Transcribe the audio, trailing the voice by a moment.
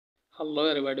Hello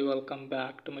everybody, welcome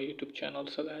back to my YouTube channel.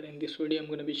 So guys, in this video I'm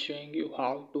going to be showing you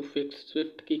how to fix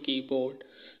Swiftkey keyboard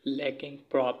lagging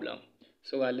problem.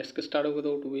 So guys, let's get started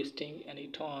without wasting any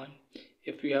time.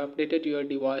 If you have updated your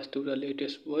device to the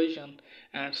latest version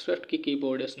and Swiftkey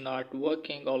keyboard is not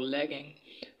working or lagging,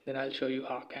 then I'll show you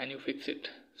how can you fix it.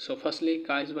 So firstly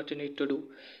guys, what you need to do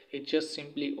is just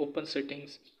simply open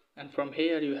settings, and from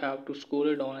here you have to scroll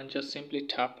it down and just simply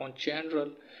tap on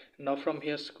general. Now from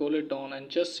here scroll it down and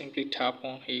just simply tap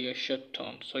on here shut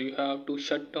down. So you have to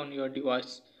shut down your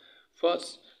device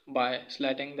first by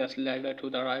sliding the slider to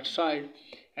the right side,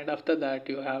 and after that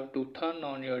you have to turn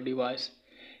on your device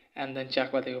and then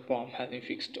check whether your problem has been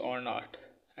fixed or not.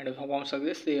 And if the problem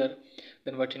is there,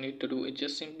 then what you need to do is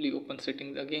just simply open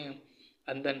settings again,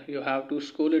 and then you have to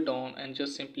scroll it down and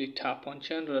just simply tap on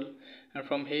general, and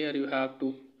from here you have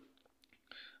to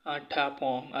tap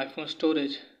on iPhone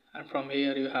storage, and from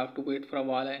here you have to wait for a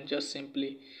while and just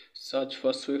simply search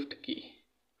for Swiftkey.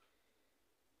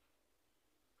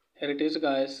 Here it is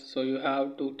guys. So you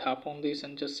have to tap on this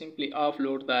and just simply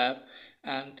offload the app,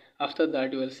 and after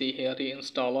that you will see here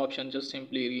reinstall option. Just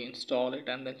simply reinstall it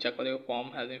and then check whether your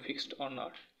problem has been fixed or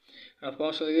not. And of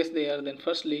course it is there, then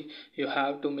firstly you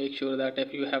have to make sure that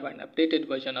if you have an updated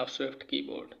version of Swift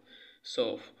keyboard.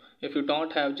 So if you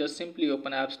don't have, just simply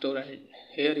open App Store and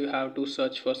here you have to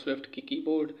search for Swiftkey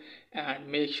keyboard and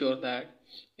make sure that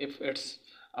if it's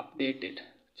updated,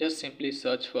 just simply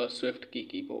search for Swiftkey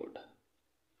keyboard.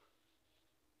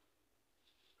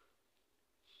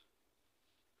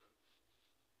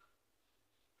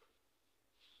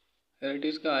 Here it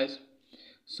is guys.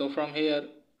 So from here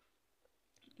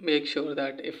make sure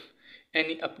that if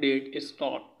any update is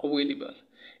not available,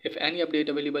 if any update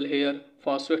available here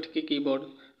for Swiftkey keyboard,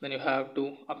 then you have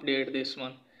to update this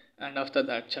one, and after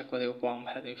that check whether your problem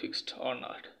has been fixed or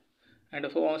not. And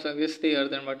if once is there,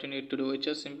 then what you need to do is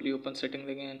just simply open settings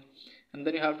again, and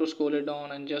then you have to scroll it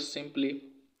down and just simply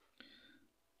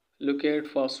locate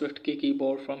for Swiftkey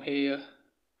keyboard from here.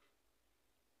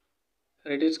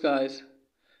 Here it is guys,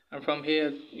 and from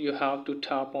here you have to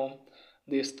tap on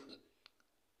this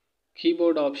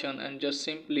keyboard option and just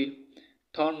simply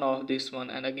turn off this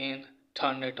one and again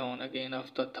turn it on again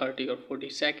after 30 or 40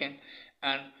 seconds,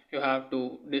 and you have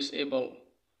to disable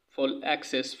full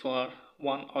access for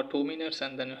 1 or 2 minutes,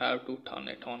 and then you have to turn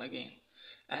it on again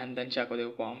and then check whether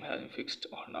your problem has been fixed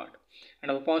or not.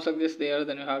 And if once like this there,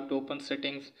 then you have to open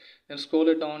settings, then scroll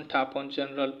it down, tap on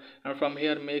general, and from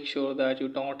here make sure that you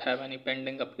don't have any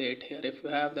pending update here. If you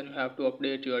have, then you have to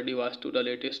update your device to the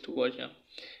latest version,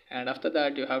 and after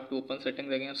that you have to open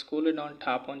settings again, scroll it down,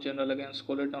 tap on general again,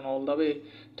 scroll it down all the way,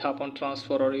 tap on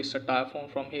transfer or reset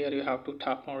iPhone. From here you have to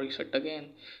tap on reset again.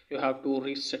 You have to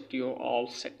reset your all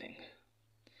setting.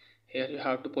 Here you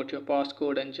have to put your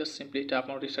passcode and just simply tap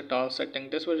on reset all setting.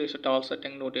 This will reset all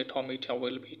setting, no data or media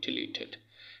will be deleted.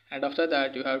 And after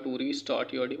that you have to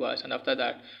restart your device, and after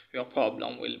that your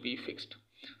problem will be fixed.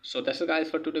 So that's it guys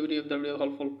for today's video. If the video is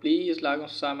helpful, please like and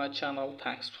subscribe my channel.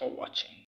 Thanks for watching.